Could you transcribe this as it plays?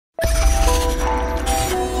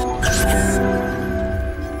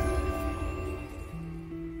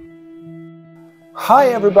Hi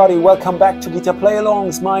everybody, welcome back to Guitar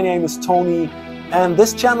Playalongs. My name is Toni and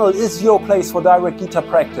this channel is your place for direct guitar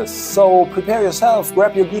practice. So prepare yourself,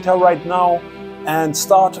 grab your guitar right now and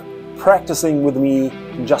start practicing with me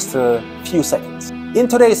in just a few seconds. In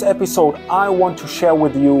today's episode I want to share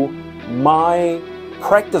with you my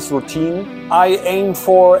practice routine. I aim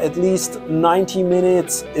for at least 90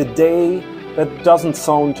 minutes a day. That doesn't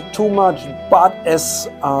sound too much, but as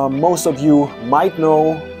most of you might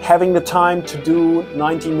know, having the time to do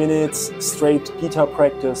 90 minutes straight guitar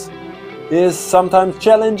practice is sometimes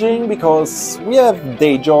challenging because we have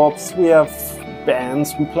day jobs, we have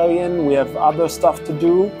bands we play in, we have other stuff to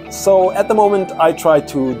do. So at the moment I try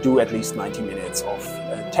to do at least 90 minutes of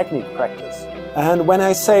technique practice. And when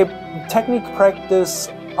I say technique practice,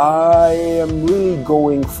 I am really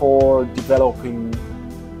going for developing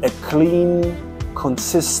a clean,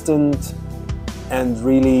 consistent and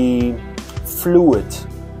really fluid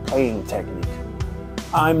playing technique.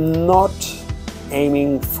 I'm not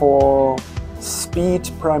aiming for speed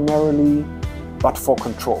primarily, but for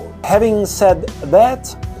control. Having said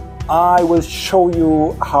that, I will show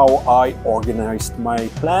you how I organized my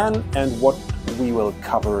plan and what we will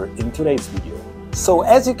cover in today's video. So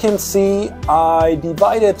as you can see, I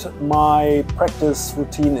divided my practice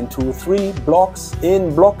routine into 3 blocks.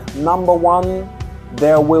 In block number 1,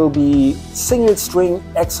 there will be single string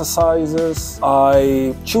exercises.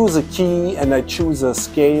 I choose a key and I choose a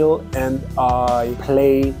scale and I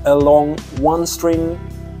play along one string,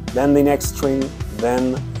 then the next string,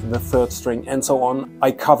 then the third string and so on.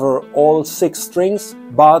 I cover all 6 strings,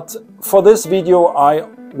 but for this video I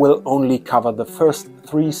will only cover the first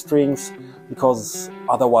 3 strings because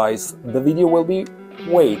otherwise the video will be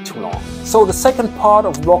way too long. So the second part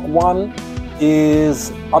of block 1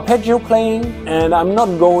 is arpeggio playing, and I'm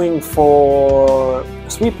not going for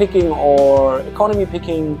sweep picking or economy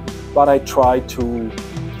picking, but I try to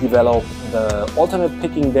develop the alternate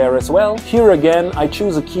picking there as well. Here again I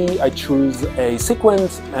choose a key, I choose a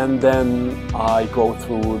sequence, and then I go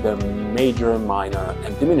through the major, minor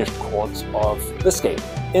and diminished chords of the scale.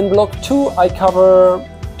 In block 2 I cover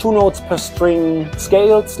 2 notes per string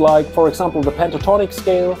scales, like for example the pentatonic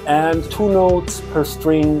scale, and 2 notes per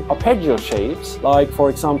string arpeggio shapes, like for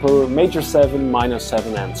example major 7, minor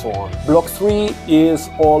 7 and so on. Block 3 is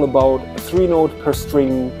all about 3 note per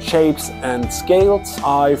string shapes and scales.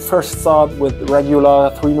 I first start with regular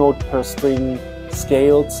 3 note per string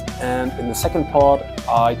scales, and in the second part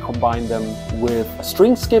I combine them with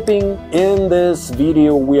string skipping. In this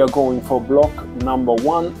video we are going for block number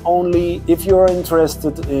 1 only. If you're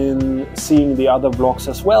interested in seeing the other blocks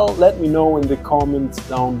as well, let me know in the comments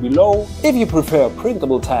down below. If you prefer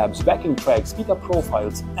printable tabs, backing tracks, guitar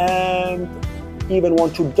profiles and even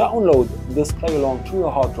want to download this play along to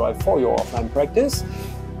your hard drive for your offline practice,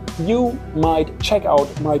 you might check out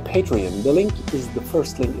my Patreon. The link is the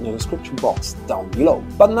first link in the description box down below.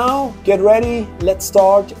 But now, get ready, let's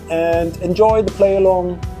start and enjoy the play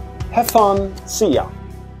along. Have fun, see ya!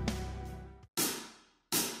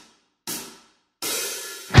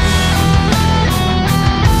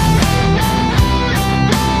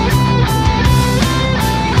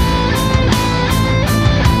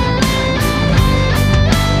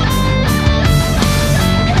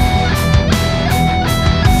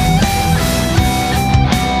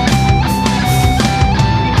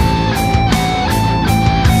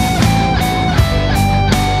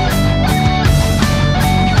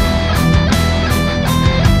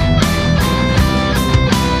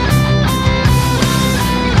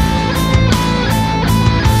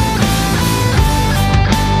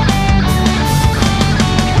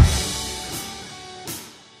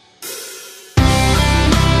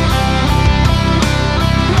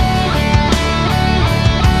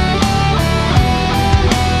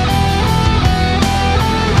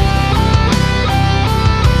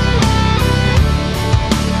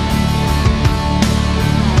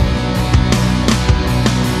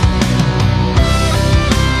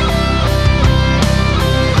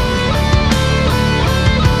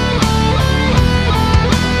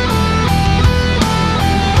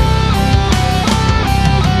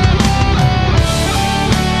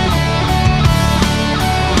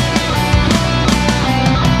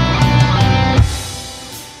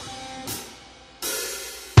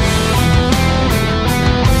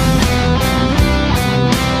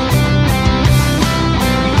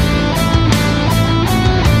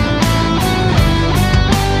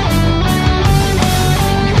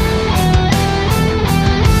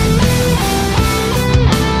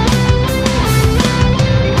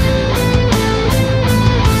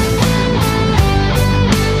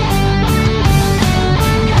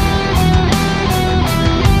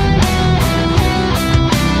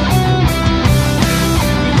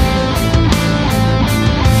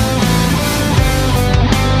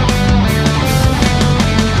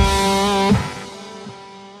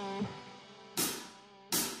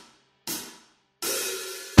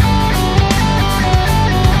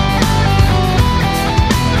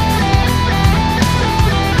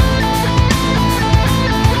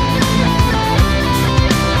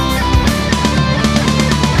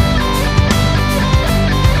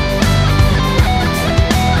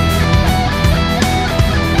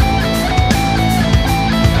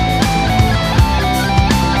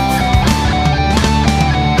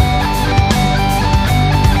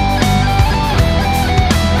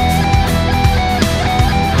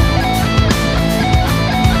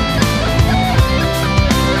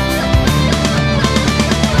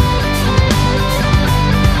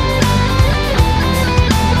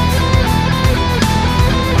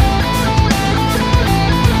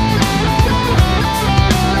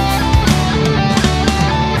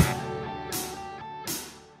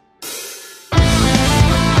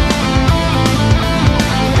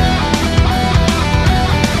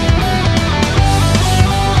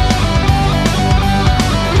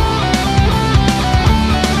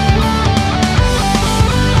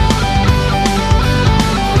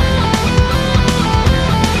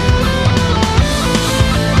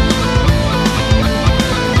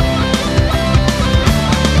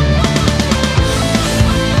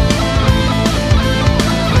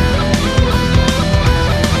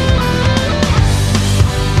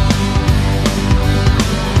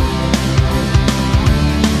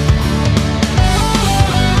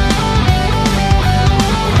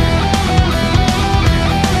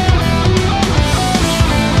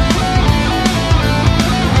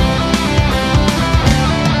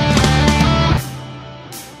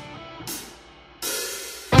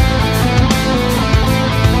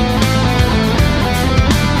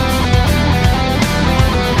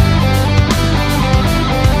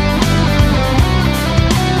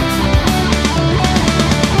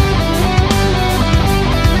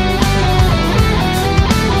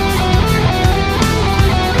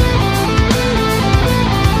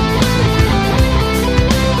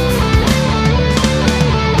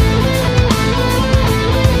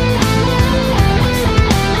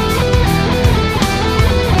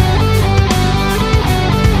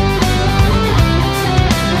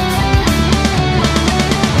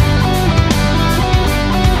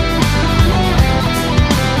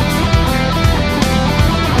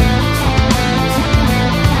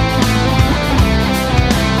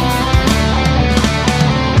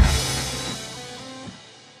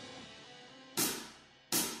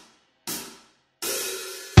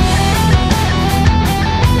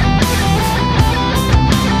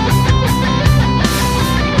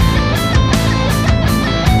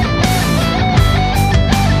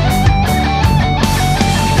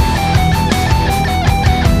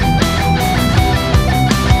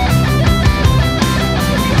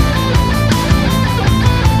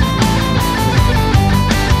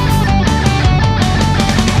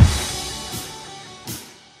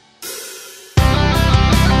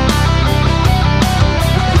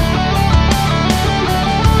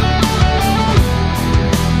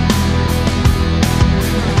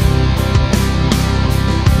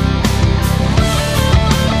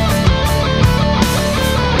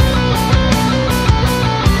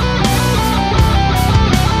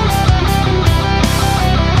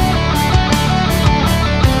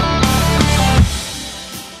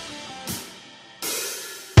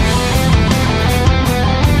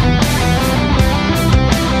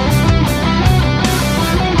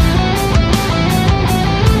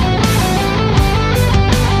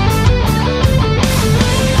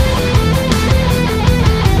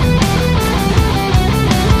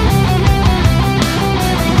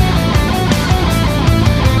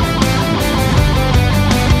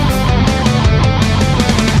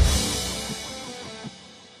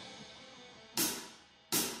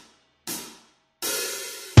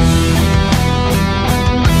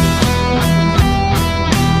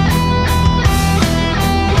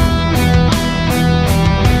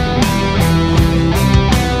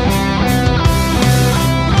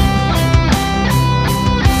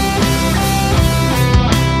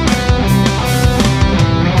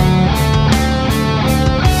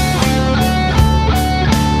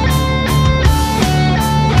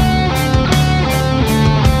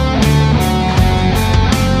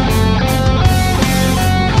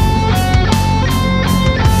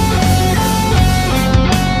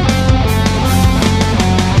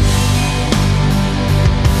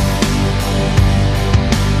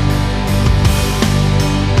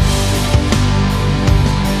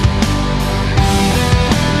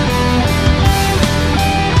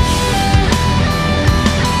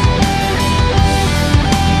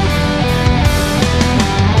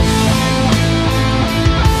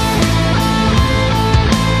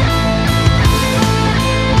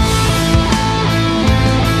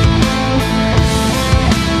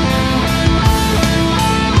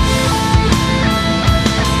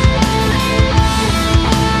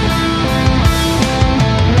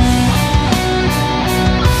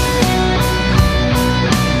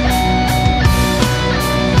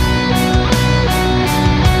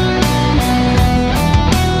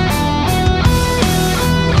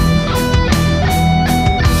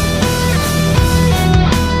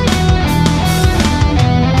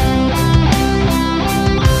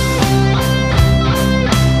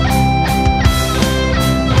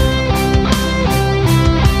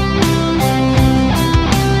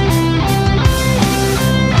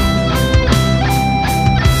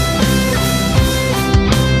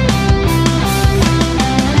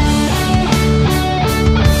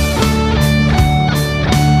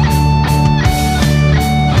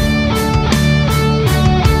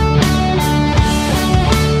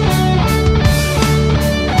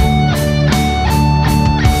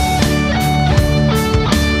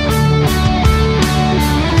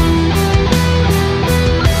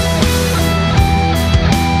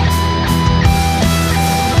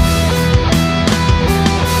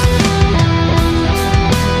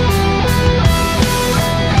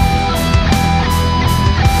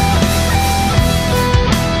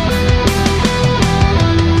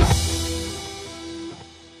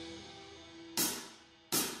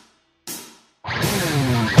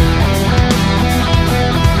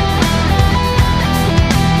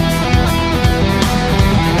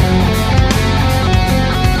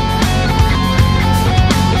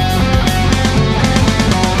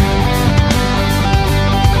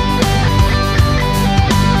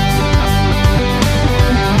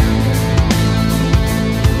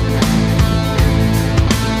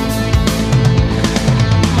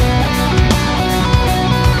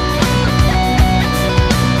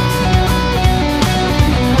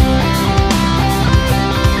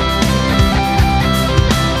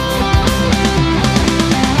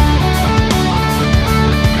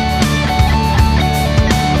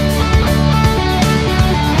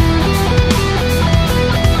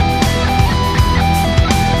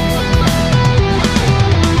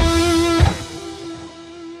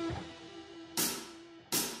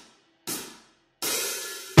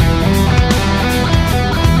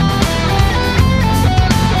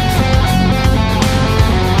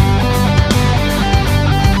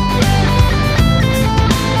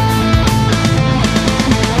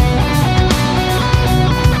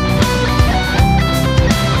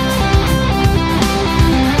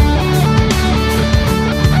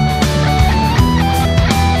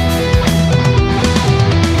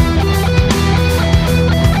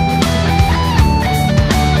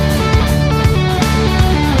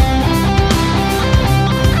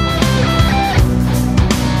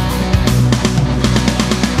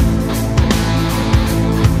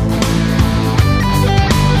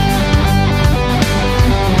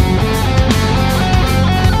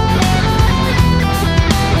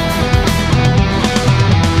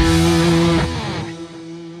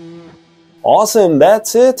 Awesome,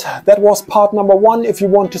 that's it. That was part number 1. If you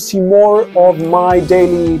want to see more of my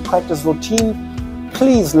daily practice routine,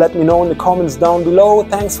 please let me know in the comments down below.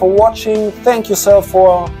 Thanks for watching. Thank yourself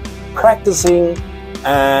for practicing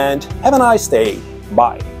and have a nice day.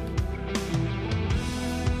 Bye.